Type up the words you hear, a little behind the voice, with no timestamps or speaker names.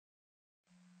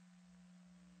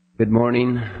Good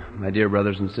morning, my dear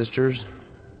brothers and sisters.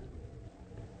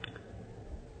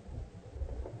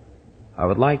 I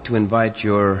would like to invite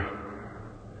your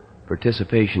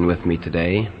participation with me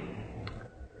today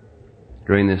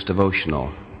during this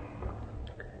devotional.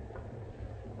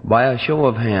 By a show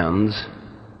of hands,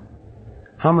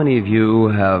 how many of you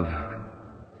have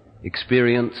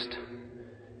experienced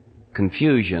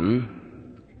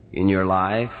confusion in your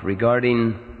life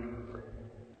regarding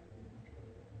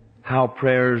how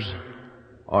prayers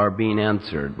are being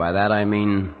answered? By that I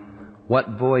mean, what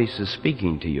voice is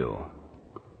speaking to you?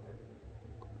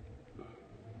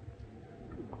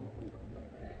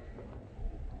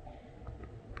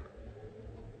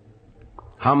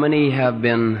 How many have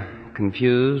been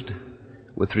confused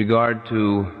with regard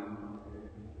to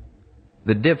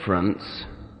the difference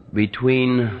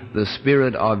between the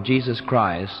Spirit of Jesus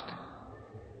Christ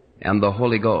and the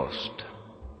Holy Ghost?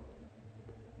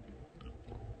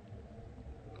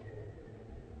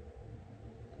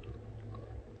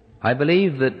 I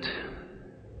believe that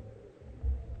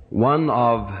one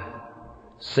of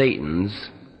Satan's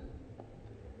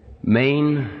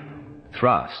main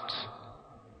thrusts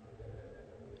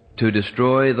to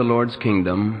destroy the Lord's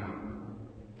kingdom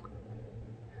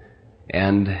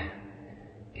and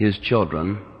His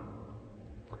children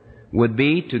would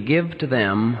be to give to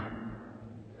them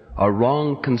a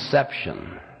wrong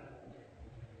conception,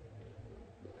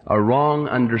 a wrong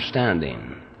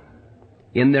understanding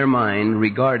in their mind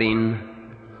regarding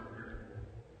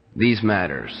these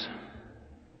matters.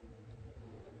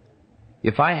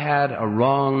 If I had a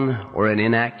wrong or an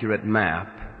inaccurate map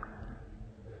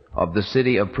of the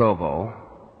city of Provo,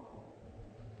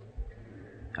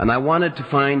 and I wanted to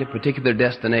find a particular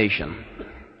destination,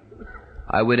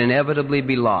 I would inevitably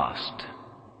be lost.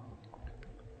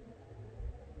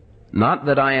 Not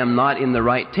that I am not in the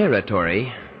right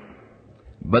territory,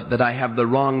 but that I have the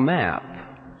wrong map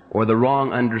or the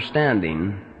wrong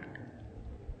understanding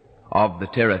of the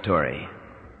territory.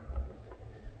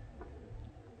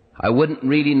 I wouldn't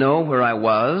really know where I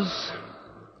was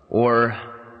or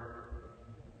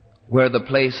where the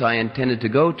place I intended to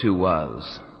go to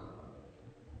was.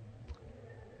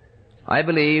 I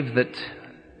believe that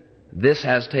this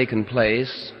has taken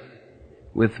place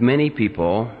with many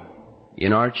people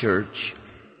in our church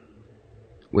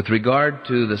with regard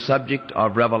to the subject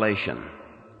of revelation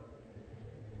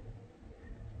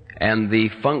and the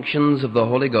functions of the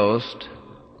Holy Ghost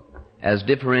as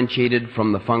differentiated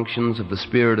from the functions of the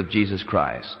Spirit of Jesus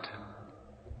Christ.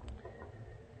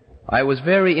 I was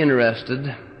very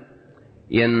interested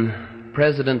in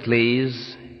President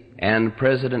Lee's and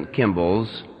President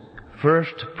Kimball's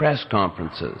first press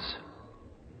conferences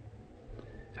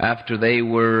after they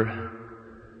were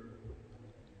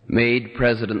made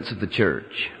presidents of the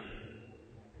church.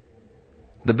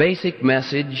 The basic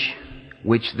message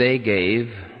which they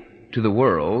gave to the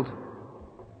world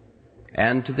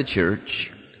and to the church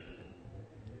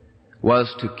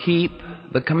was to keep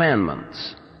the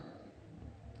commandments.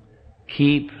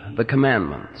 Keep the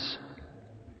commandments.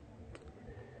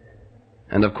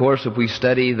 And of course, if we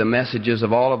study the messages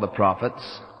of all of the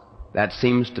prophets, that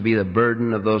seems to be the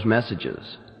burden of those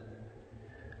messages.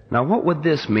 Now, what would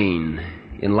this mean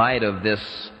in light of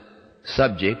this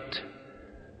subject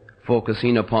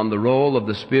focusing upon the role of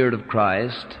the Spirit of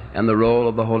Christ and the role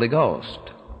of the Holy Ghost?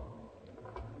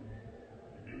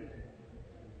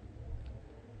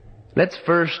 Let's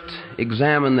first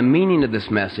examine the meaning of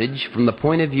this message from the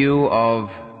point of view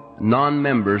of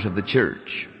non-members of the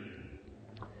church.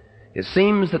 It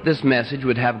seems that this message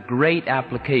would have great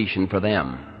application for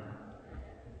them.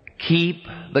 Keep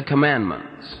the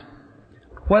commandments.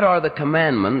 What are the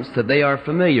commandments that they are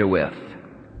familiar with?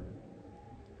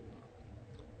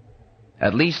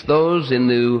 At least those in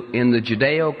the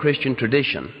Judeo-Christian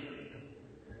tradition.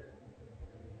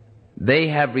 They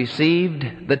have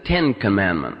received the 10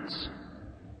 Commandments.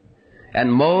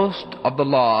 And most of the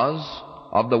laws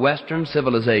of the Western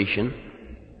civilization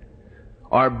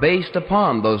are based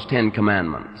upon those 10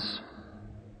 Commandments.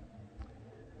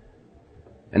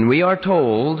 And we are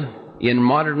told in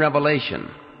modern revelation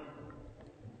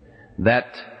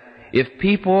that if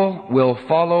people will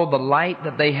follow the light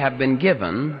that they have been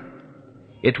given,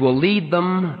 it will lead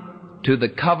them to the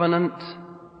covenant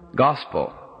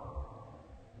gospel.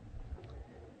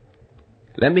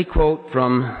 Let me quote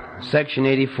from section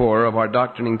 84 of our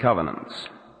Doctrine and Covenants.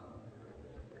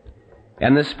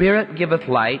 And the Spirit giveth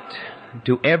light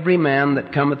to every man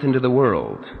that cometh into the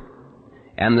world,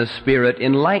 and the Spirit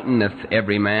enlighteneth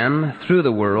every man through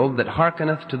the world that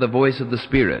hearkeneth to the voice of the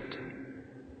Spirit.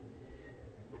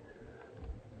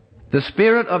 The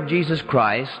Spirit of Jesus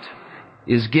Christ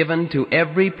is given to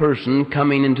every person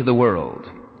coming into the world.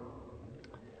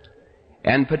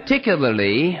 And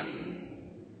particularly,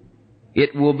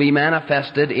 it will be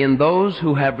manifested in those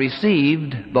who have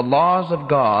received the laws of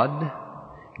God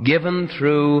given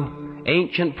through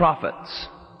ancient prophets,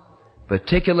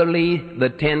 particularly the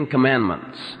 10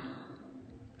 Commandments.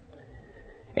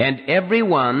 And every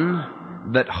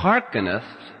one that hearkeneth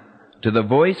to the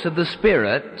voice of the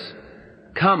Spirit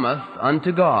cometh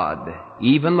unto God,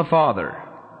 even the Father.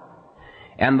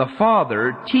 And the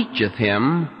Father teacheth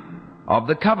him of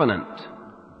the covenant.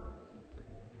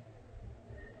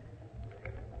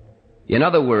 In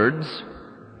other words,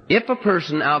 if a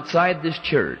person outside this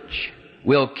church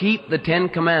will keep the 10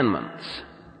 Commandments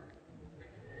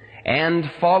and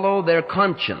follow their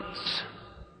conscience,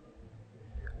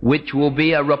 which will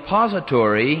be a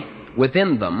repository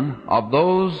within them of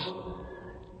those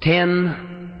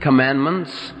 10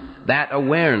 Commandments, that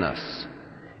awareness,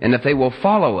 and if they will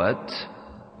follow it,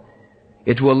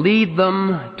 it will lead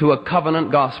them to a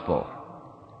covenant gospel.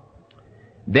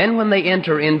 Then when they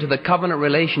enter into the covenant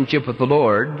relationship with the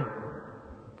Lord,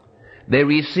 they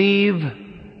receive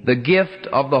the gift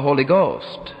of the Holy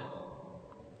Ghost.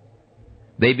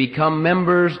 They become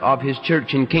members of His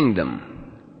church and kingdom.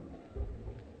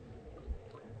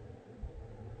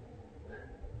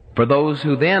 For those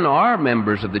who then are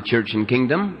members of the church and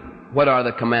kingdom, what are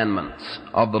the commandments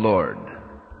of the Lord?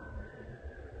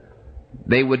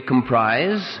 They would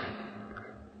comprise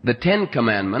the 10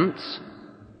 Commandments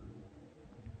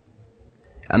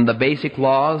and the basic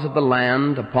laws of the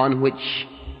land upon which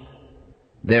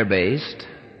they're based,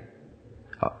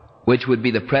 which would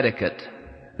be the predicate.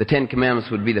 The 10 Commandments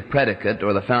would be the predicate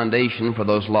or the foundation for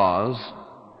those laws.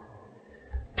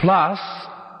 Plus,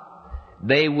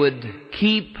 they would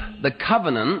keep the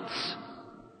covenants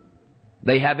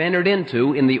they have entered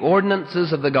into in the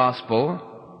ordinances of the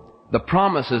gospel, the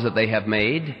promises that they have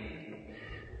made,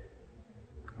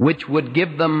 which would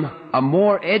give them a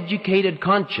more educated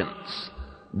conscience.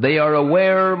 They are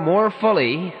aware more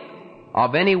fully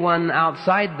of anyone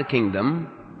outside the kingdom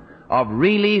of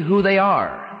really who they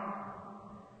are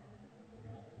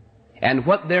and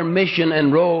what their mission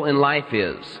and role in life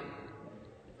is,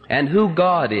 and who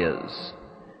God is,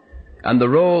 and the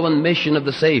role and mission of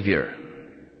the Savior.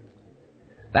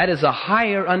 That is a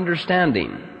higher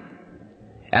understanding,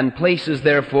 and places,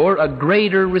 therefore, a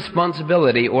greater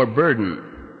responsibility or burden.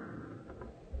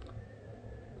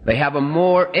 They have a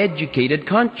more educated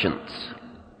conscience.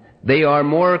 They are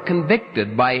more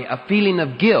convicted by a feeling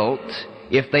of guilt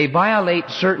if they violate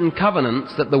certain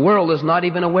covenants that the world is not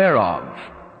even aware of.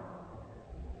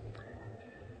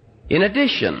 In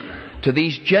addition to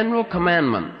these general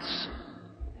commandments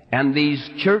and these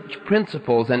church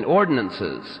principles and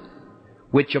ordinances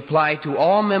which apply to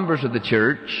all members of the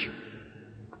church,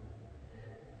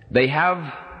 they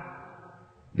have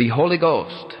the Holy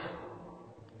Ghost.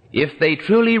 If they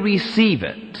truly receive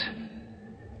it,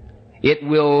 it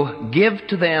will give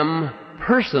to them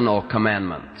personal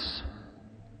commandments.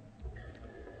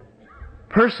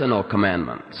 Personal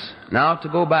commandments. Now to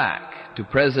go back to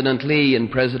President Lee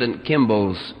and President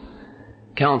Kimball's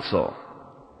counsel.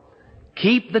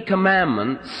 Keep the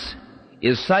commandments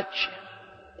is such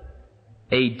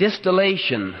a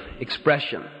distillation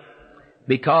expression,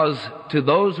 because to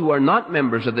those who are not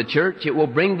members of the church, it will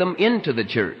bring them into the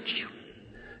church.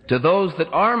 To those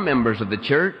that are members of the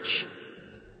church,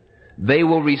 they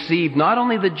will receive not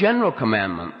only the general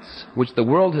commandments, which the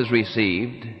world has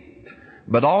received,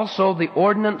 but also the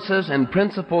ordinances and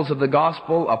principles of the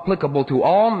gospel applicable to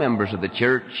all members of the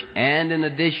church, and in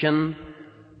addition,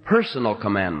 personal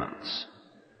commandments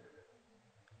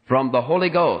from the Holy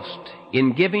Ghost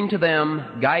in giving to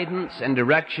them guidance and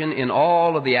direction in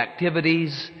all of the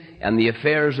activities and the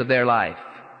affairs of their life.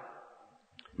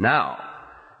 Now,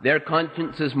 their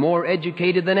conscience is more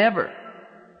educated than ever.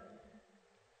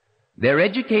 They're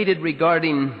educated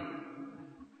regarding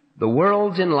the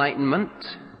world's enlightenment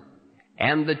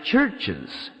and the church's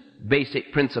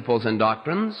basic principles and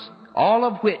doctrines, all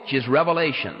of which is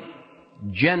revelation,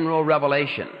 general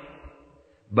revelation,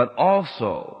 but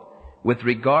also with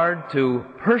regard to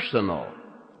personal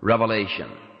revelation,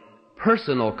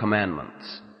 personal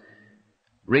commandments,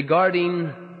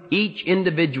 regarding each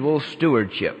individual's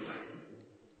stewardship.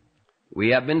 We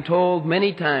have been told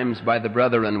many times by the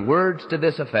brethren words to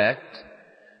this effect,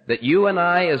 that you and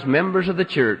I, as members of the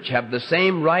church, have the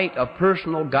same right of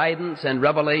personal guidance and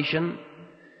revelation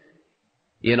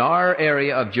in our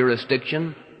area of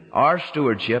jurisdiction, our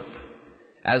stewardship,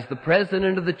 as the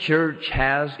president of the church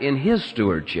has in his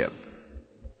stewardship.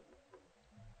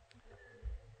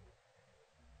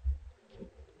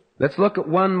 Let's look at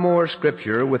one more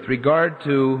scripture with regard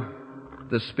to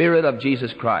the Spirit of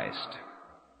Jesus Christ.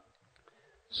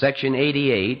 Section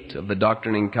 88 of the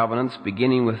Doctrine and Covenants,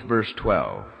 beginning with verse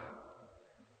 12.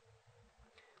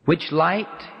 Which light,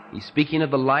 he's speaking of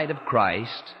the light of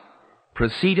Christ,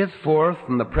 proceedeth forth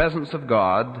from the presence of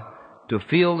God to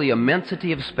fill the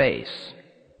immensity of space,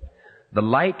 the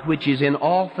light which is in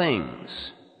all things,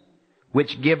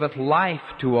 which giveth life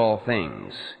to all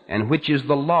things, and which is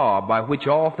the law by which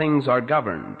all things are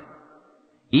governed,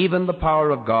 even the power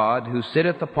of God, who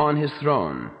sitteth upon his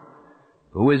throne,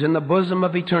 who is in the bosom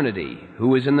of eternity,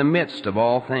 who is in the midst of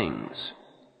all things.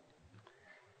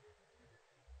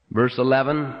 Verse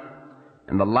 11,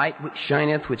 and the light which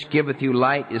shineth, which giveth you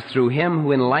light, is through him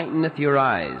who enlighteneth your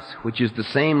eyes, which is the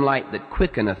same light that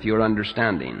quickeneth your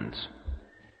understandings.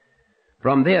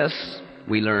 From this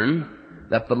we learn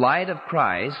that the light of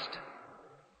Christ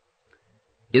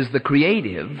is the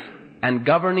creative and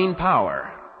governing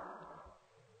power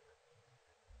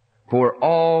for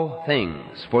all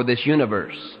things, for this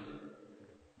universe,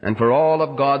 and for all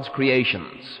of God's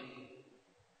creations.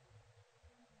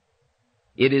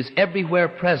 It is everywhere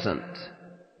present.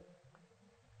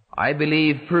 I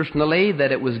believe personally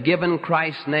that it was given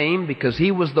Christ's name because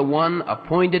he was the one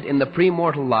appointed in the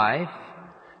premortal life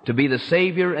to be the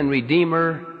Savior and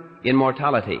Redeemer in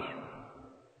mortality.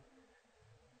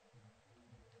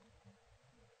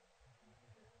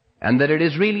 And that it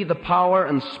is really the power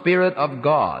and Spirit of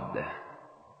God.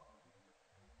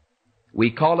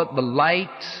 We call it the light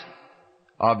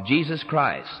of Jesus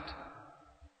Christ.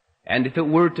 And if it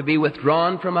were to be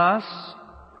withdrawn from us,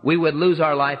 we would lose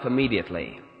our life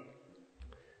immediately.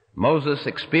 Moses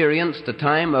experienced a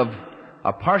time of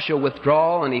a partial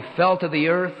withdrawal, and he fell to the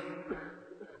earth,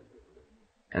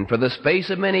 and for the space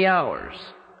of many hours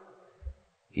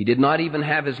he did not even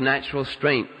have his natural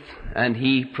strength, and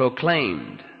he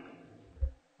proclaimed,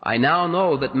 I now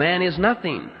know that man is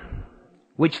nothing,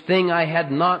 which thing I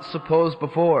had not supposed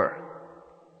before.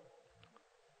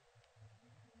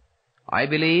 I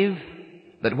believe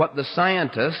that what the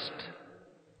scientist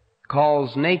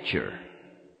calls nature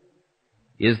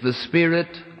is the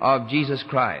Spirit of Jesus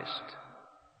Christ.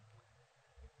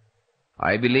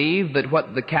 I believe that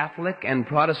what the Catholic and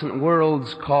Protestant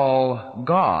worlds call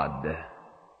God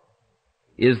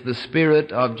is the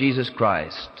Spirit of Jesus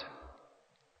Christ.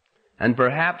 And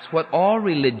perhaps what all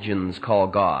religions call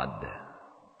God.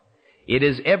 It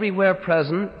is everywhere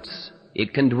present.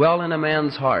 It can dwell in a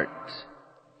man's heart.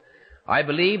 I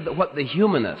believe that what the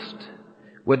humanist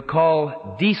would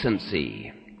call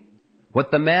decency, what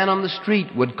the man on the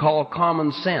street would call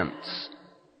common sense,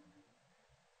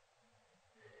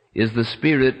 is the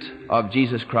Spirit of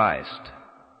Jesus Christ.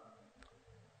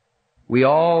 We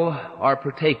all are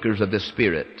partakers of this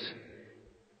Spirit.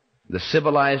 The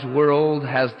civilized world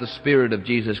has the Spirit of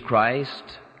Jesus Christ,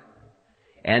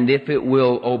 and if it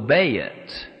will obey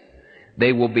it,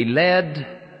 they will be led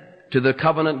to the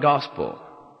covenant gospel,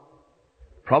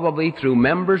 probably through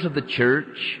members of the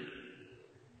church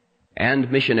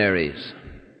and missionaries.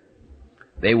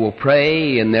 They will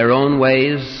pray in their own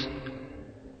ways.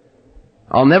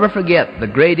 I'll never forget the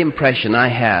great impression I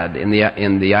had in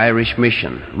the Irish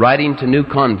mission, writing to new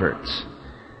converts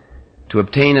to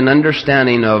obtain an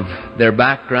understanding of their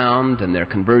background and their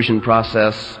conversion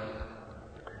process.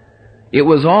 It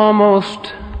was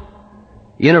almost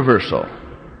universal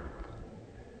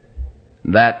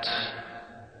that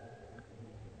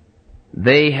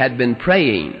they had been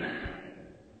praying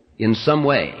in some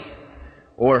way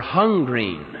or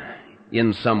hungering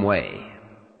in some way.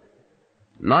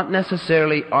 Not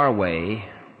necessarily our way,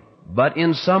 but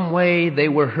in some way they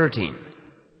were hurting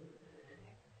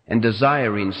and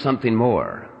desiring something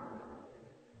more.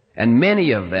 And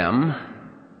many of them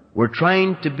were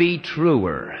trying to be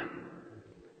truer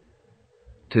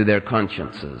to their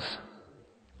consciences.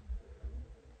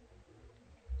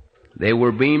 They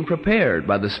were being prepared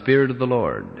by the Spirit of the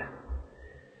Lord.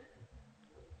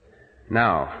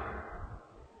 Now,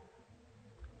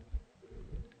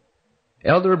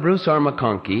 Elder Bruce R.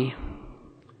 McConkie,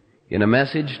 in a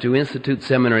message to Institute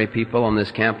Seminary people on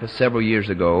this campus several years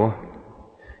ago,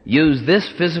 used this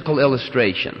physical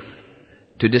illustration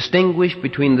to distinguish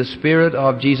between the Spirit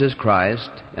of Jesus Christ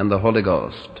and the Holy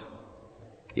Ghost.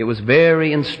 It was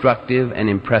very instructive and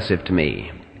impressive to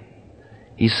me.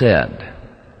 He said,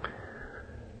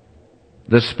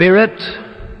 the Spirit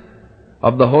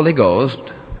of the Holy Ghost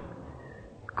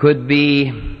could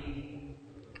be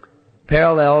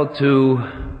parallel to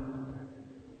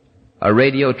a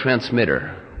radio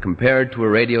transmitter, compared to a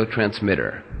radio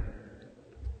transmitter.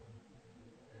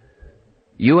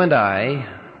 You and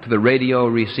I to the radio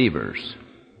receivers.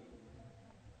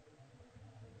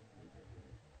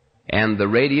 and the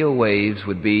radio waves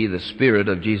would be the Spirit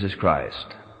of Jesus Christ.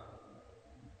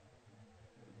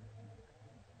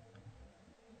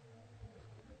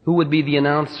 Who would be the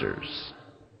announcers?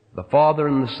 The Father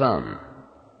and the Son.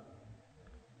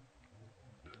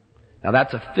 Now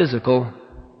that's a physical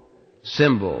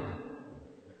symbol,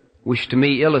 which to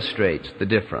me illustrates the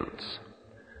difference.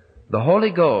 The Holy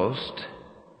Ghost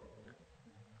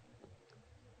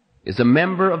is a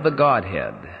member of the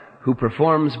Godhead who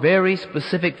performs very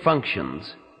specific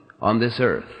functions on this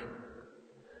earth: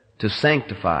 to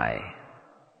sanctify,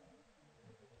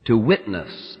 to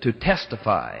witness, to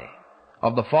testify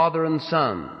of the Father and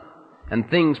Son and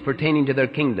things pertaining to their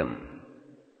kingdom,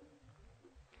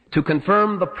 to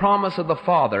confirm the promise of the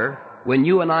Father when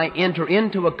you and I enter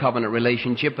into a covenant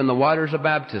relationship in the waters of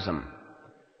baptism,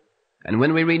 and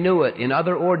when we renew it in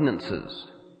other ordinances,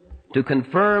 to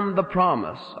confirm the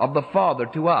promise of the Father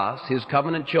to us, His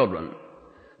covenant children,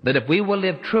 that if we will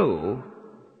live true,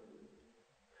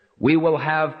 we will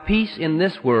have peace in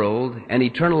this world and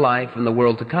eternal life in the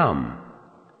world to come.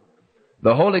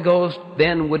 The Holy Ghost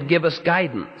then would give us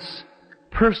guidance,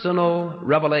 personal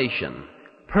revelation,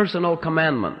 personal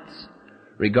commandments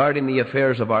regarding the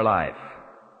affairs of our life.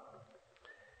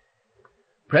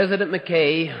 President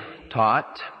McKay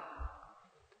taught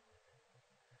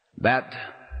that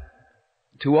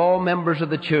to all members of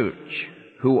the church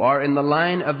who are in the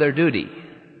line of their duty,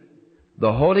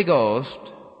 the Holy Ghost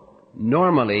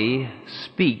normally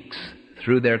speaks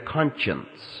through their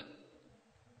conscience.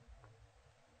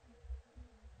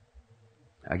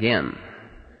 Again,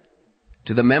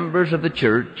 to the members of the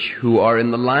church who are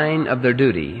in the line of their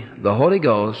duty, the Holy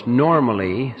Ghost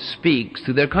normally speaks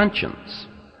through their conscience.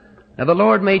 Now, the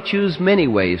Lord may choose many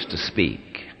ways to speak,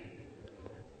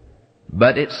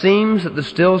 but it seems that the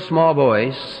still small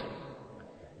voice,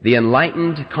 the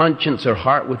enlightened conscience or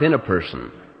heart within a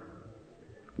person,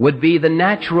 would be the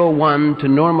natural one to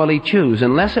normally choose,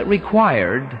 unless it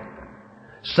required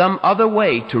some other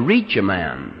way to reach a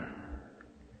man,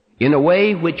 in a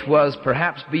way which was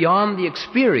perhaps beyond the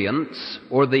experience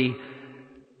or the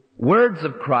words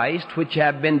of Christ which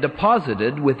have been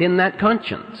deposited within that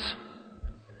conscience.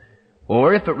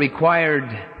 Or if it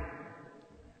required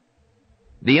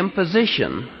the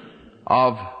imposition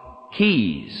of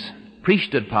keys,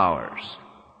 priesthood powers,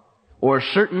 or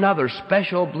certain other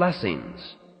special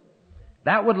blessings,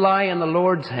 that would lie in the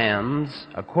Lord's hands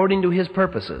according to His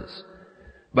purposes.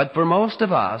 But for most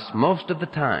of us, most of the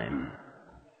time,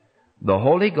 the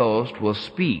Holy Ghost will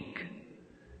speak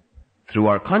through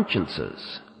our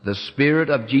consciences. The Spirit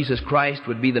of Jesus Christ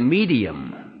would be the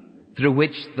medium through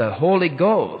which the Holy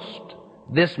Ghost,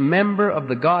 this member of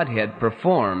the Godhead,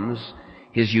 performs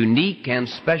His unique and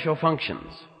special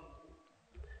functions.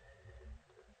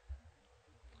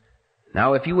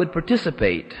 Now, if you would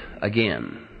participate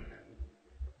again,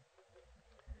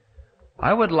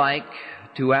 I would like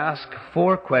to ask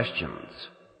 4 questions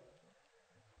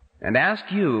and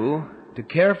ask you to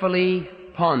carefully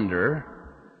ponder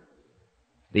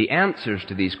the answers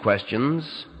to these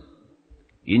questions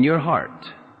in your heart.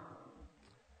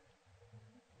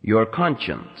 Your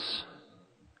conscience,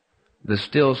 the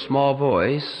still small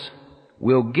voice,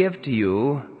 will give to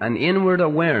you an inward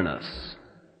awareness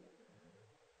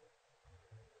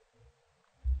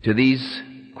to these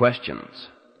questions.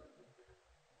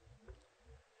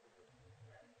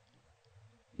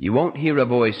 You won't hear a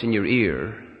voice in your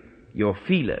ear. You'll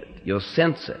feel it. You'll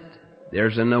sense it.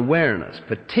 There's an awareness,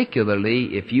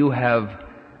 particularly if you have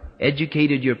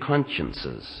educated your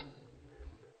consciences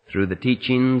through the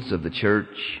teachings of the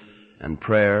church and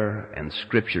prayer and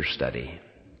scripture study.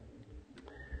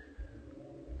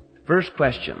 First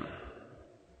question: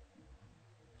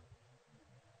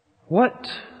 what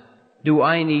do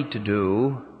I need to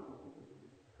do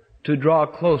to draw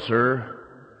closer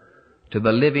to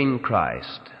the living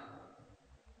Christ?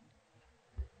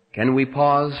 Can we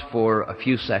pause for a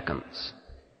few seconds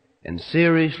and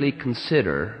seriously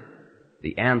consider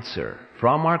the answer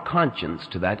from our conscience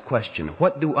to that question?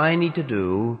 What do I need to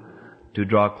do to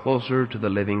draw closer to the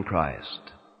living Christ?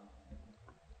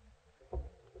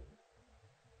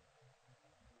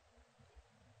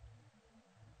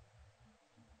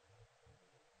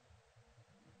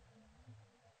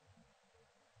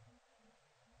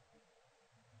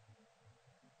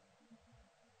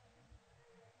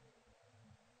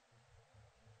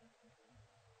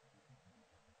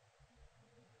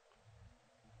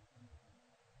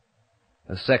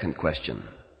 A second question: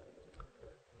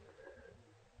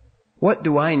 what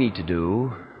do I need to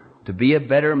do to be a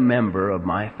better member of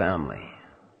my family?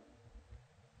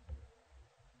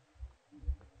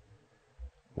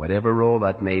 whatever role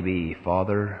that may be,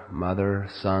 father, mother,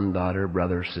 son, daughter,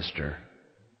 brother, sister.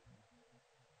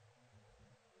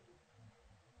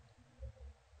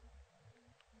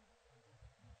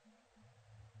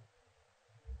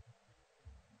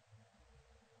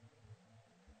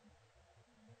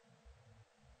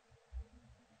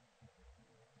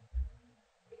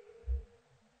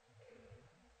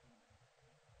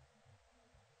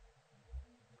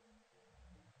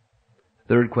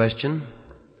 Third question,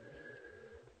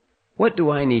 what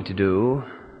do I need to do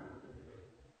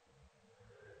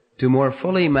to more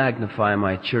fully magnify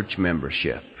my church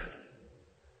membership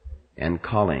and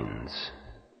callings,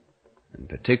 and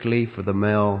particularly for the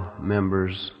male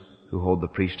members who hold the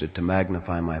priesthood, to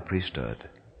magnify my priesthood?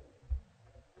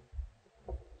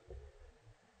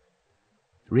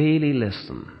 Really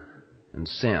listen and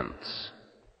sense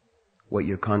what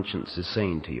your conscience is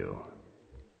saying to you.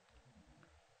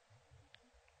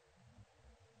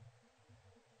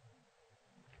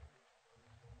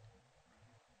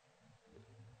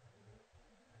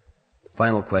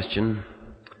 Final question,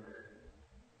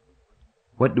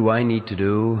 what do I need to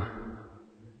do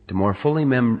to more fully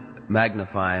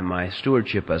magnify my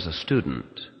stewardship as a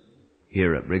student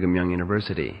here at Brigham Young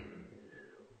University,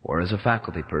 or as a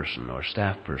faculty person or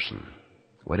staff person,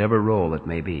 whatever role it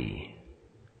may be?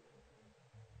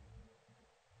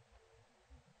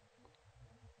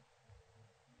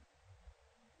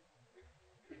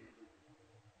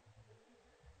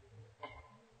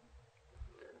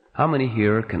 How many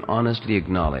here can honestly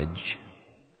acknowledge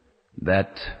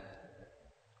that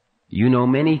you know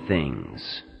many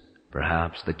things,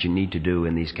 perhaps, that you need to do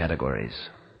in these categories?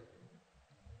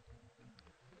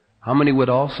 How many would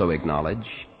also acknowledge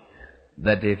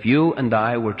that if you and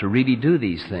I were to really do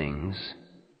these things,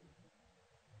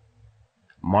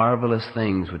 marvelous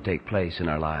things would take place in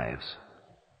our lives,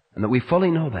 and that we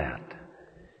fully know that?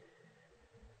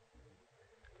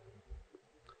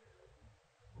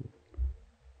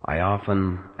 I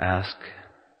often ask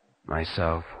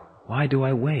myself, why do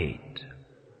I wait?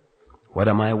 What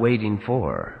am I waiting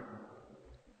for?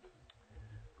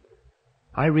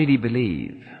 I really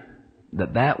believe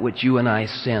that that which you and I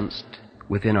sensed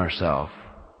within ourselves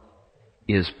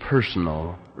is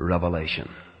personal revelation.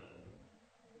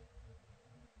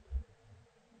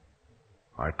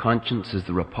 Our conscience is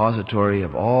the repository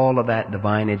of all of that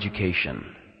divine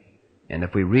education. And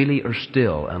if we really are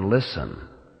still and listen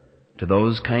to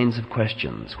those kinds of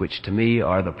questions, which to me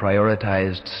are the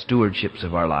prioritized stewardships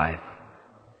of our life,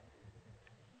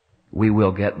 we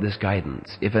will get this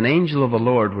guidance. If an angel of the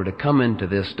Lord were to come into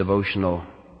this devotional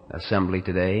assembly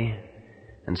today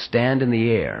and stand in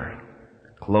the air,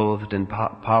 clothed in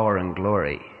power and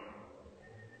glory,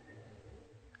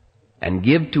 and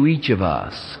give to each of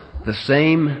us the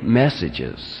same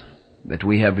messages that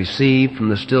we have received from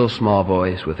the still small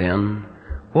voice within,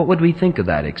 what would we think of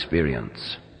that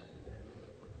experience?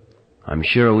 I'm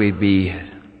sure we'd be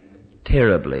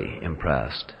terribly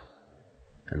impressed,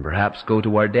 and perhaps go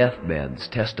to our deathbeds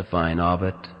testifying of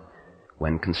it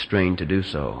when constrained to do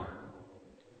so.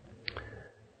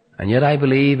 And yet I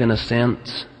believe, in a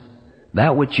sense,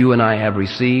 that which you and I have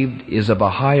received is of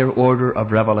a higher order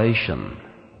of revelation,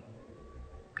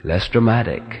 less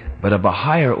dramatic, but of a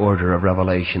higher order of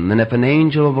revelation than if an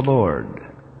angel of the Lord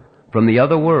from the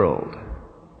other world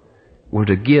were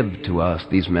to give to us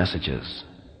these messages.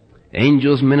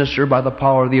 Angels minister by the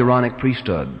power of the Aaronic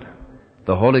priesthood.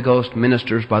 The Holy Ghost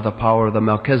ministers by the power of the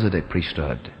Melchizedek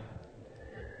priesthood.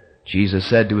 Jesus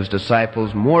said to his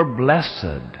disciples, "More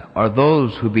blessed are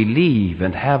those who believe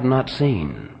and have not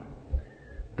seen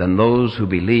than those who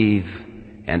believe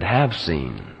and have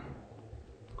seen."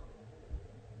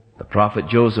 The prophet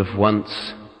Joseph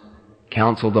once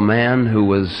counseled a man who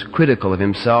was critical of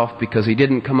himself because he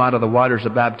didn't come out of the waters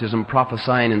of baptism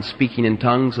prophesying and speaking in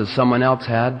tongues as someone else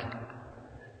had.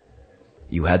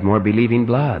 "You had more believing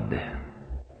blood,"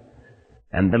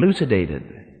 and elucidated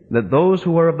that those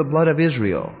who are of the blood of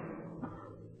Israel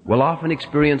will often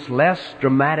experience less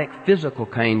dramatic physical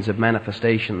kinds of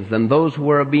manifestations than those who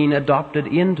are being adopted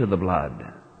into the blood.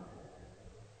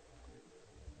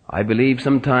 I believe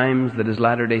sometimes that as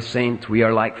Latter-day Saints we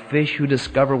are like fish who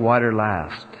discover water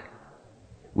last.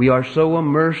 We are so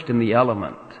immersed in the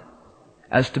element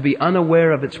as to be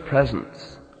unaware of its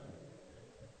presence.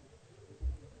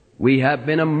 We have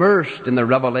been immersed in the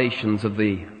revelations of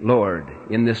the Lord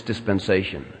in this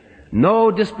dispensation.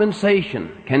 No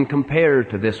dispensation can compare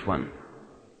to this one.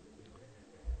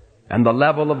 And the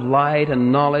level of light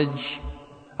and knowledge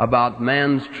about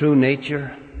man's true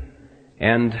nature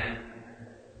and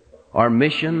our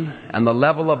mission, and the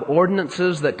level of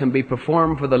ordinances that can be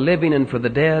performed for the living and for the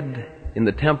dead in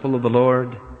the temple of the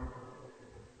Lord,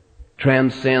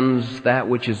 transcends that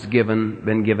which has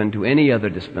been given to any other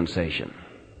dispensation.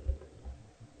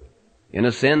 In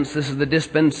a sense, this is the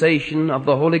dispensation of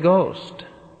the Holy Ghost.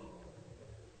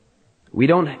 We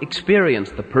don't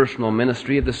experience the personal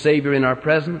ministry of the Savior in our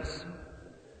presence,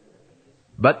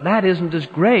 but that isn't as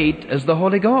great as the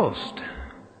Holy Ghost.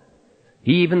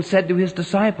 He even said to his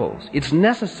disciples, "It's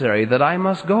necessary that I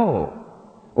must go,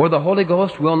 or the Holy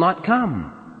Ghost will not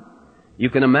come." You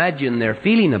can imagine their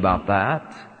feeling about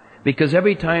that, because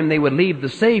every time they would leave the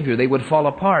Savior, they would fall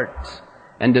apart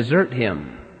and desert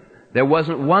him. There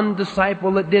wasn't one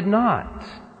disciple that did not,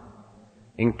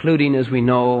 including, as we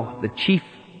know, the chief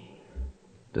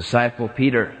disciple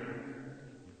Peter.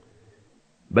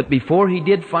 But before he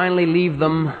did finally leave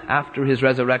them after his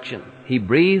resurrection, he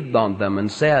breathed on them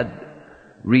and said,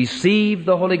 "Receive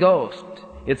the Holy Ghost."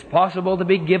 It's possible to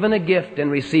be given a gift and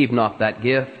receive not that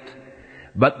gift.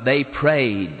 But they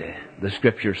prayed, the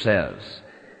Scripture says,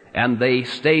 and they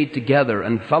stayed together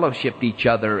and fellowshiped each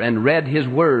other and read his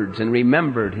words and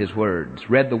remembered his words,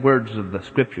 read the words of the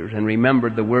Scriptures and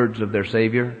remembered the words of their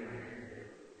Savior.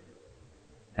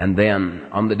 And then,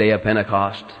 on the day of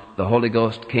Pentecost, the Holy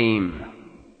Ghost came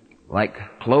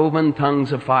like cloven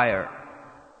tongues of fire.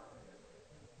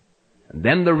 And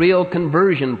then the real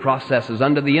conversion processes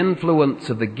under the influence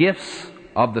of the gifts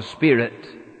of the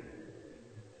Spirit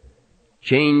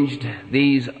changed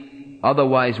these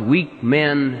otherwise weak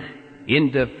men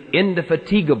into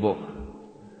indefatigable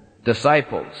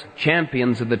disciples,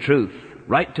 champions of the truth,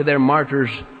 right to their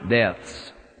martyrs'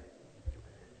 deaths.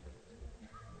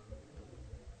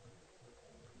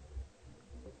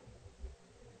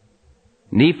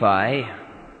 Nephi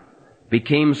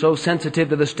became so sensitive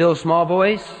to the still small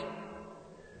voice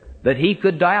that he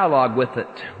could dialogue with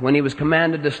it when he was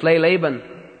commanded to slay Laban.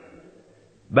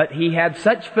 But he had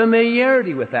such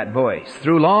familiarity with that voice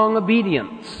through long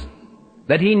obedience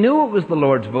that he knew it was the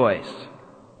Lord's voice.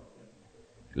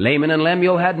 Laman and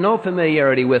Lemuel had no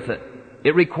familiarity with it.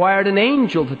 It required an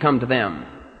angel to come to them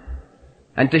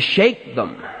and to shake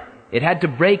them. It had to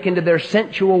break into their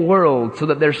sensual world so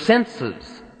that their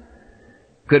senses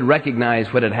could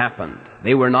recognize what had happened.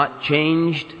 They were not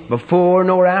changed before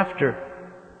nor after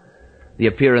the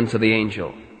appearance of the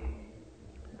angel.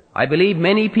 I believe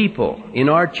many people in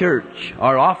our church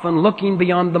are often looking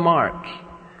beyond the mark,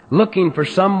 looking for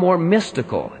some more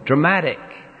mystical, dramatic,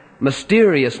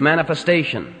 mysterious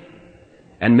manifestation,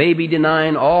 and maybe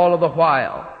denying all of the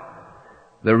while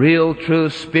the real true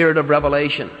spirit of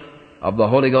revelation of the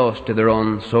Holy Ghost to their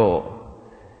own soul.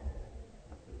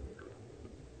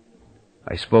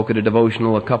 I spoke at a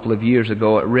devotional a couple of years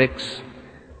ago at Rick's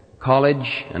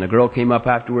college, and a girl came up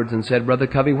afterwards and said, "Brother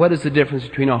Covey, what is the difference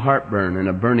between a heartburn and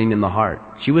a burning in the heart?"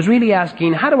 She was really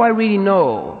asking, how do I really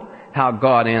know how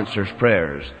God answers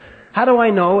prayers? How do I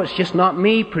know it's just not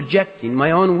me projecting my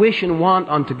own wish and want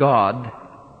onto God,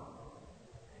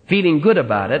 feeling good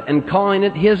about it, and calling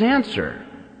it His answer?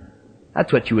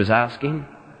 That's what she was asking.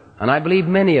 And I believe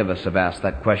many of us have asked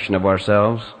that question of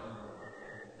ourselves.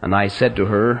 And I said to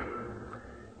her,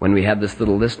 when we had this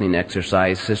little listening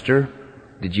exercise, "Sister,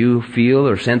 did you feel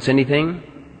or sense anything?"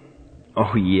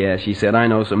 "Oh, yes," she said, "I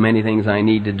know so many things I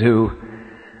need to do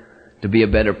to be a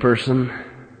better person."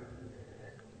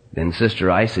 "Then,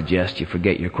 sister, I suggest you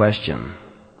forget your question.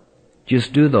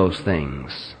 Just do those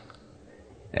things.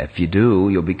 If you do,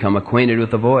 you'll become acquainted with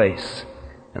the voice,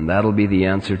 and that'll be the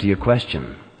answer to your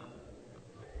question."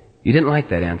 You didn't like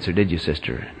that answer, did you,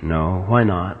 sister? "No, why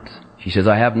not?" She says,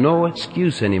 "I have no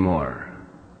excuse anymore."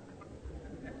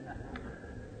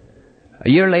 A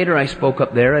year later, I spoke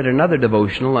up there at another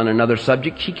devotional on another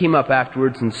subject. She came up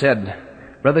afterwards and said,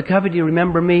 "Brother Covey, do you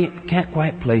remember me? Can't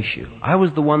quite place you. I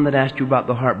was the one that asked you about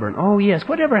the heartburn." "Oh, yes.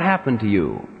 Whatever happened to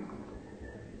you?"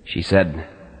 She said,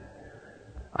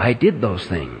 "I did those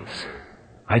things.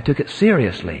 I took it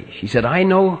seriously." She said, "I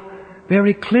know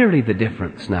very clearly the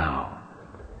difference now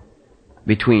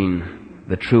between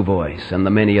the true voice and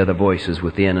the many other voices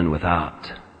within and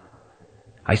without."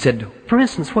 I said, "For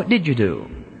instance, what did you do?"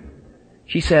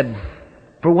 She said,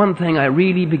 "For one thing, I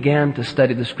really began to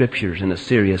study the Scriptures in a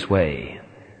serious way.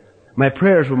 My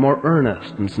prayers were more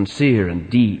earnest and sincere and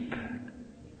deep.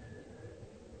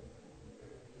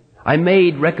 I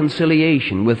made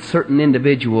reconciliation with certain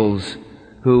individuals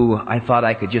who I thought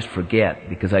I could just forget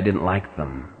because I didn't like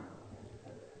them.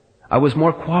 I was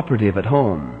more cooperative at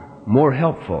home, more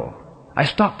helpful. I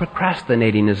stopped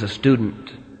procrastinating as a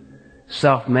student,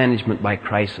 self-management by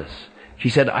crisis." She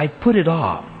said, "I put it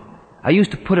off. I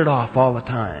used to put it off all the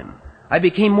time. I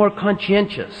became more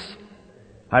conscientious.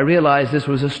 I realized this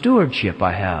was a stewardship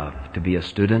I have to be a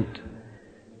student,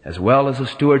 as well as a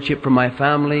stewardship for my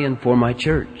family and for my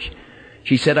church."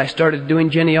 She said, I started doing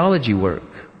genealogy work.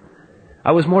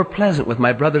 I was more pleasant with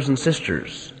my brothers and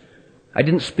sisters. I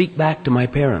didn't speak back to my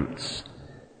parents.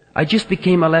 I just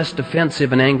became a less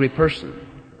defensive and angry person.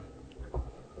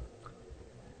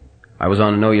 I was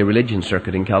on a Know Your Religion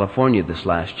circuit in California this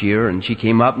last year, and she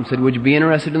came up and said, would you be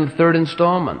interested in the third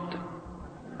installment?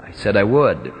 I said I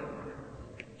would.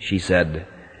 She said,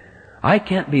 I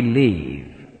can't believe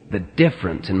the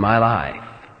difference in my life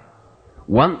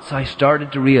once I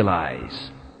started to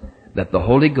realize that the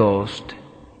Holy Ghost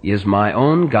is my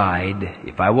own guide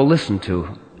if I will listen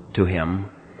to Him,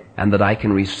 and that I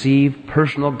can receive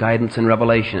personal guidance and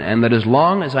revelation, and that as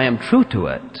long as I am true to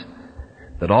it,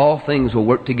 that all things will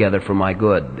work together for my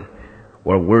good,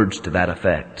 or words to that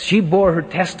effect. She bore her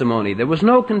testimony. There was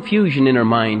no confusion in her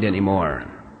mind anymore.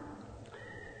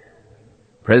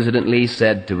 President Lee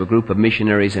said to a group of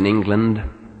missionaries in England,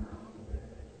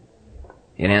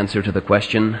 in answer to the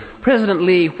question, President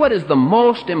Lee, what is the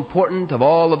most important of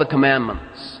all of the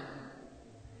commandments?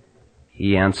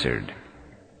 He answered,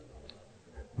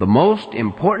 the most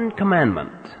important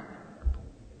commandment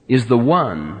is the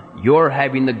one you're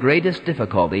having the greatest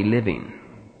difficulty living.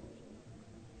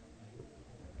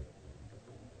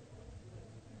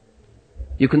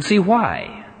 You can see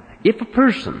why. If a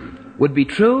person would be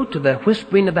true to the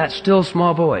whispering of that still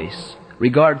small voice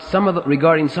regarding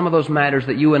some of those matters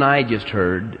that you and I just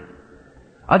heard,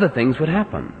 other things would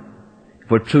happen. If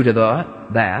we're true to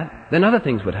that, then other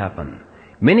things would happen.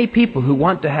 Many people who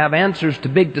want to have answers to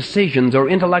big decisions or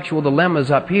intellectual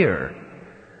dilemmas up here,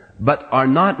 but are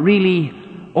not really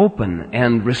open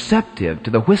and receptive to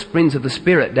the whisperings of the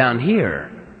Spirit down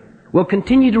here, will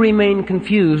continue to remain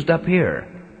confused up here.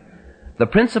 The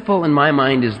principle in my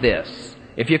mind is this: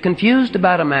 if you're confused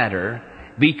about a matter,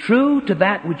 be true to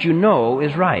that which you know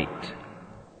is right.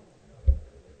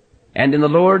 And in the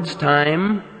Lord's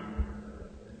time,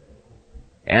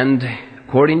 and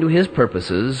according to His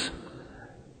purposes,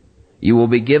 you will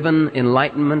be given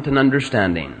enlightenment and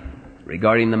understanding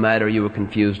regarding the matter you were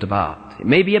confused about. It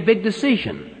may be a big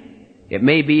decision. It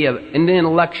may be an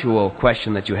intellectual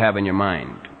question that you have in your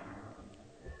mind.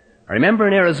 I remember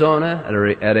in Arizona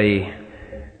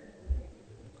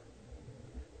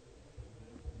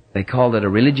they called it a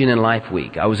Religion and Life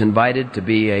Week. I was invited to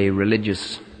be a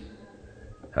religious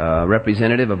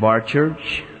representative of our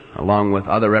church, along with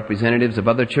other representatives of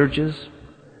other churches.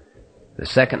 The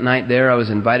second night there, I was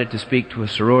invited to speak to a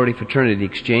sorority fraternity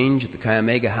exchange at the Chi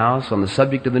Omega House on the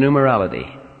subject of the numerality.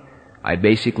 I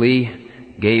basically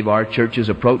gave our church's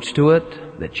approach to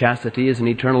it, that chastity is an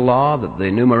eternal law, that the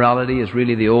numerality is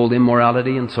really the old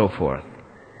immorality, and so forth.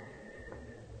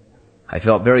 I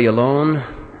felt very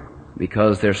alone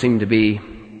because there seemed to be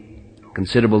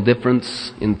considerable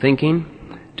difference in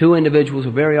thinking. Two individuals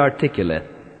were very articulate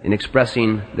in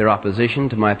expressing their opposition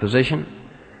to my position.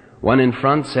 One in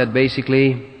front said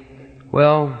basically,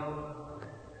 well,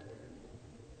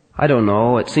 I don't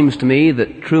know, it seems to me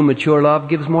that true mature love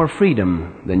gives more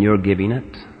freedom than you're giving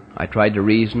it. I tried to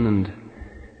reason and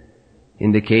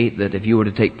indicate that if you were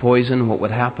to take poison, what would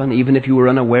happen, even if you were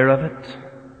unaware of it,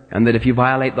 and that if you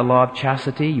violate the law of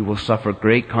chastity, you will suffer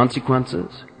great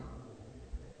consequences.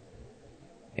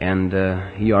 And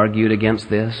he argued against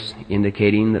this,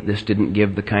 indicating that this didn't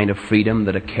give the kind of freedom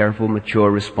that a careful, mature,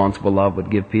 responsible love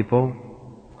would give people.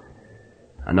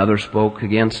 Another spoke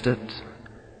against it.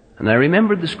 And I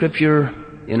remembered the scripture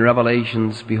in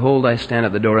Revelations, behold, I stand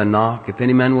at the door and knock. If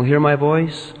any man will hear my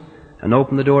voice and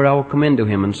open the door, I will come into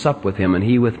him and sup with him and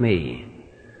he with me.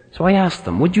 So I asked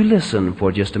them, would you listen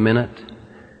for just a minute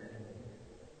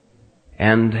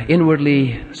and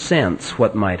inwardly sense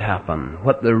what might happen,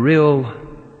 what the real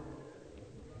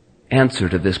answer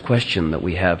to this question that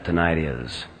we have tonight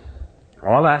is.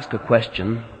 I'll ask a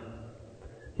question,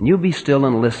 and you be still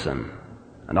and listen.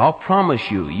 And I'll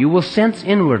promise you, you will sense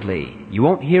inwardly, you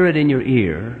won't hear it in your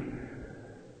ear,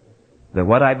 that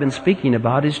what I've been speaking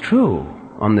about is true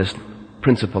on this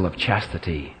principle of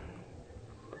chastity,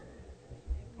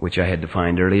 which I had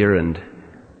defined earlier, and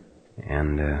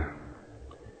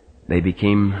they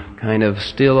became kind of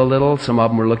still a little. Some of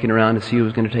them were looking around to see who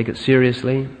was going to take it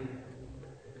seriously.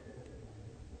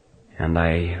 And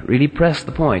I really pressed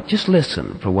the point, just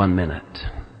listen for 1 minute.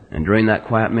 And during that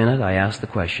quiet minute, I asked the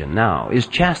question, now, is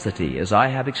chastity, as I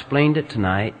have explained it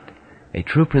tonight, a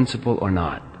true principle or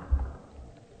not?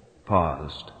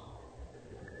 Paused.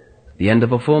 At the end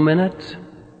of a full minute,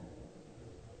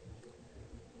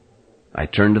 I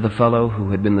turned to the fellow who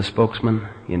had been the spokesman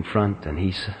in front, and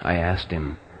I asked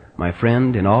him, my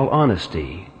friend, in all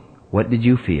honesty, what did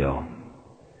you feel?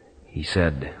 He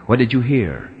said, what did you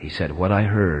hear? He said, what I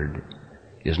heard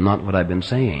is not what I've been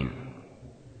saying.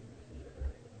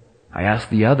 I asked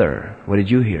the other, what did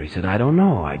you hear? He said, I don't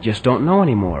know. I just don't know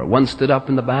anymore. One stood up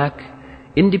in the back,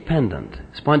 independent,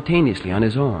 spontaneously on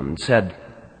his own, and said,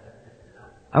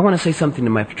 I want to say something to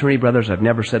my fraternity brothers I've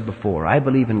never said before. I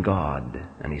believe in God.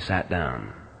 And he sat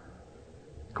down.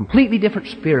 Completely different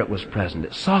spirit was present.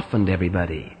 It softened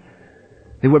everybody.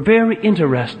 They were very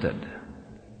interested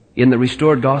in the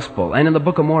restored gospel and in the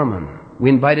Book of Mormon. We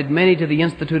invited many to the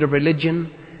Institute of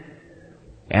Religion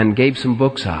and gave some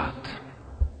books out.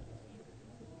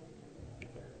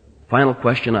 Final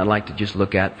question I'd like to just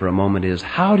look at for a moment is,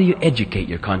 how do you educate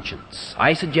your conscience?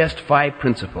 I suggest 5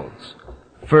 principles.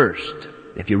 First,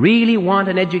 if you really want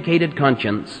an educated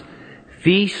conscience,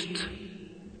 feast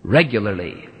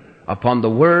regularly upon the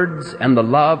words and the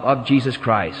love of Jesus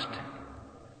Christ.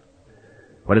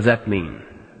 What does that mean?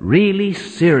 Really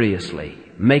seriously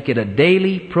make it a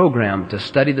daily program to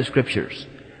study the Scriptures.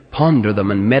 Ponder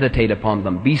them and meditate upon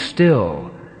them. Be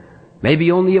still.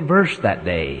 Maybe only a verse that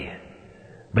day.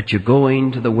 But you're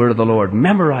going to the Word of the Lord.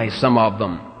 Memorize some of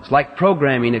them. It's like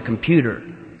programming a computer.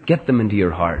 Get them into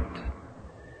your heart.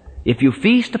 If you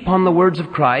feast upon the words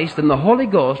of Christ, then the Holy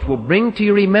Ghost will bring to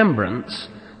your remembrance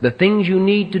the things you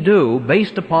need to do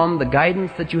based upon the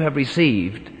guidance that you have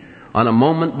received on a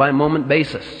moment-by-moment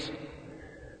basis.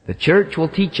 The church will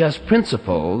teach us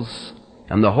principles,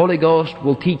 and the Holy Ghost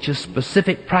will teach us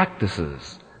specific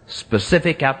practices,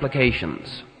 specific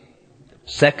applications.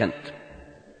 Second,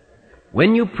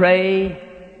 when you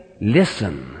pray,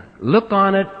 listen. Look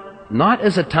on it not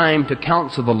as a time to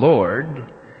counsel the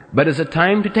Lord, but as a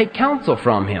time to take counsel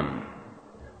from Him.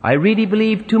 I really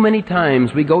believe too many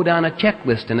times we go down a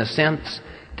checklist, in a sense,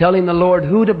 telling the Lord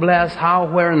who to bless,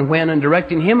 how, where, and when, and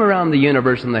directing Him around the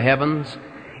universe and the heavens,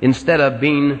 instead of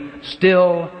being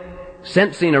still,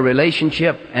 sensing a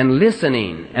relationship, and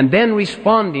listening, and then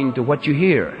responding to what you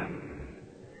hear.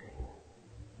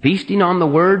 Feasting on the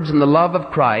words and the love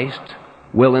of Christ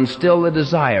will instill the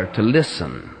desire to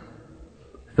listen.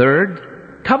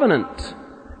 Third, covenant.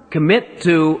 Commit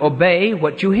to obey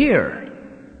what you hear.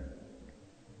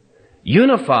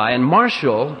 Unify and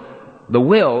marshal the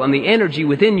will and the energy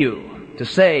within you to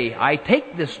say, I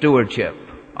take this stewardship.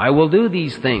 I will do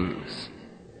these things.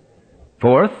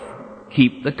 Fourth,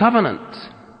 keep the covenant.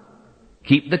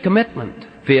 Keep the commitment.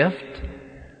 Fifth,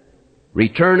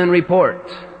 return and report.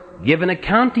 Give an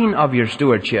accounting of your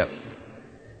stewardship.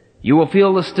 You will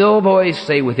feel the still voice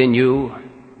say within you,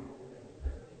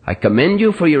 I commend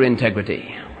you for your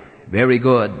integrity. Very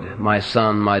good, my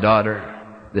son, my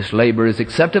daughter. This labor is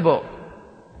acceptable.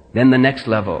 Then the next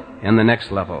level, and the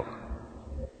next level.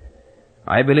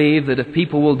 I believe that if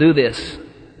people will do this,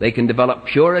 they can develop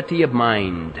purity of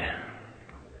mind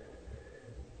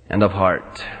and of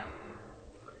heart.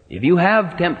 If you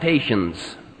have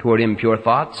temptations toward impure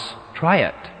thoughts, try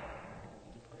it.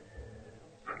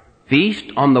 Feast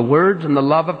on the words and the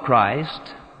love of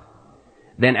Christ.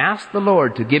 Then ask the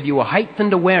Lord to give you a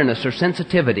heightened awareness or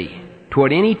sensitivity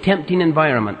toward any tempting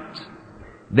environment.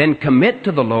 Then commit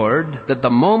to the Lord that the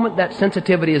moment that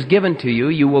sensitivity is given to you,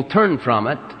 you will turn from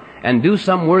it and do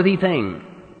some worthy thing.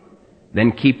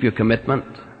 Then keep your commitment.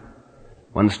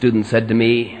 One student said to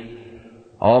me,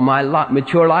 all my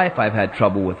mature life I've had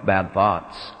trouble with bad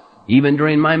thoughts, even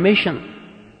during my mission.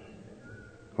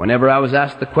 Whenever I was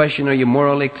asked the question, are you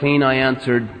morally clean, I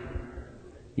answered,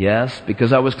 yes,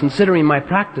 because I was considering my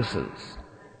practices.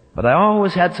 But I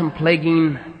always had some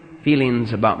plaguing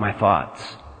feelings about my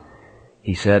thoughts.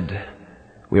 He said,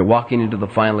 we were walking into the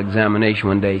final examination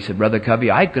one day. He said, Brother Covey,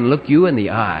 I can look you in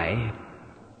the eye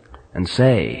and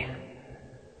say,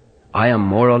 I am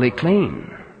morally clean,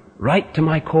 right to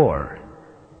my core.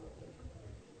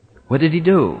 What did he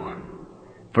do?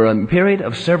 For a period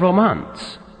of several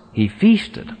months, he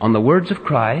feasted on the words of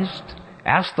Christ,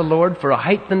 asked the Lord for a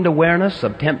heightened awareness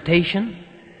of temptation,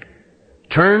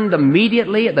 turned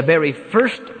immediately at the very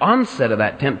first onset of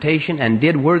that temptation and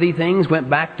did worthy things, went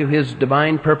back to his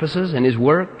divine purposes and his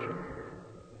work.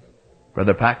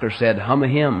 Brother Packer said, hum a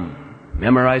hymn,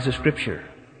 memorize the Scripture.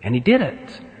 And he did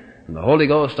it. And the Holy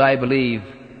Ghost, I believe,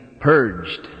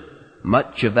 purged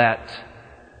much of that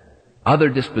other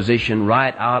disposition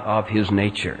right out of his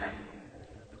nature.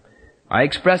 I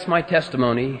express my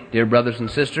testimony, dear brothers and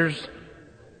sisters,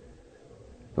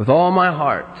 with all my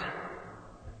heart.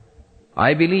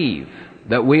 I believe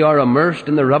that we are immersed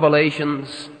in the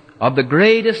revelations of the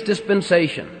greatest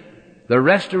dispensation, the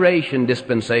restoration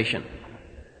dispensation,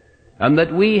 and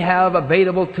that we have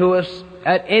available to us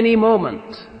at any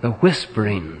moment the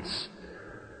whisperings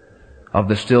of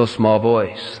the still small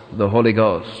voice, the Holy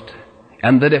Ghost,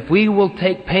 and that if we will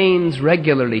take pains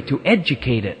regularly to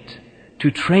educate it, to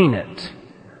train it,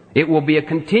 It will be a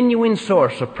continuing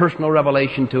source of personal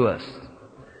revelation to us.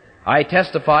 I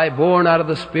testify, born out of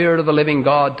the Spirit of the living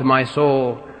God to my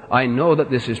soul, I know that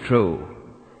this is true.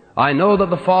 I know that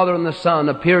the Father and the Son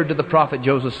appeared to the prophet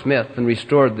Joseph Smith and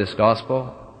restored this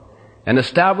gospel and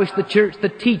established the church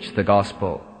that teach the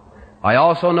gospel. I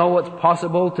also know it's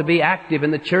possible to be active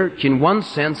in the church in one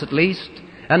sense at least,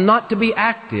 and not to be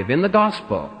active in the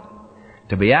gospel.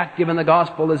 To be active in the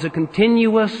gospel is a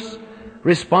continuous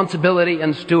responsibility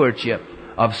and stewardship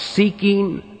of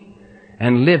seeking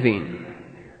and living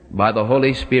by the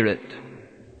Holy Spirit.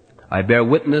 I bear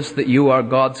witness that you are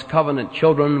God's covenant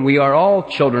children. We are all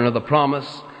children of the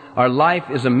promise. Our life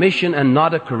is a mission and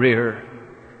not a career.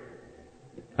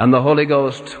 And the Holy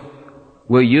Ghost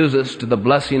will use us to the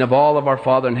blessing of all of our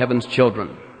Father in heaven's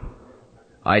children.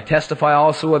 I testify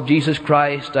also of Jesus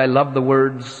Christ. I love the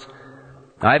words,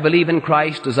 I believe in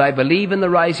Christ as I believe in the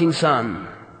rising sun,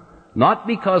 not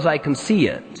because I can see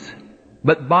it,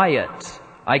 but by it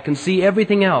I can see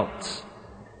everything else.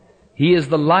 He is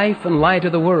the life and light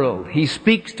of the world. He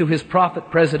speaks to his prophet,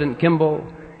 President Kimball,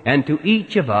 and to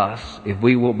each of us if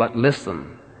we will but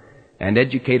listen and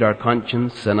educate our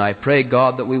conscience. And I pray,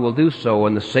 God, that we will do so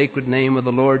in the sacred name of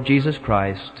the Lord Jesus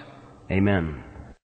Christ. Amen.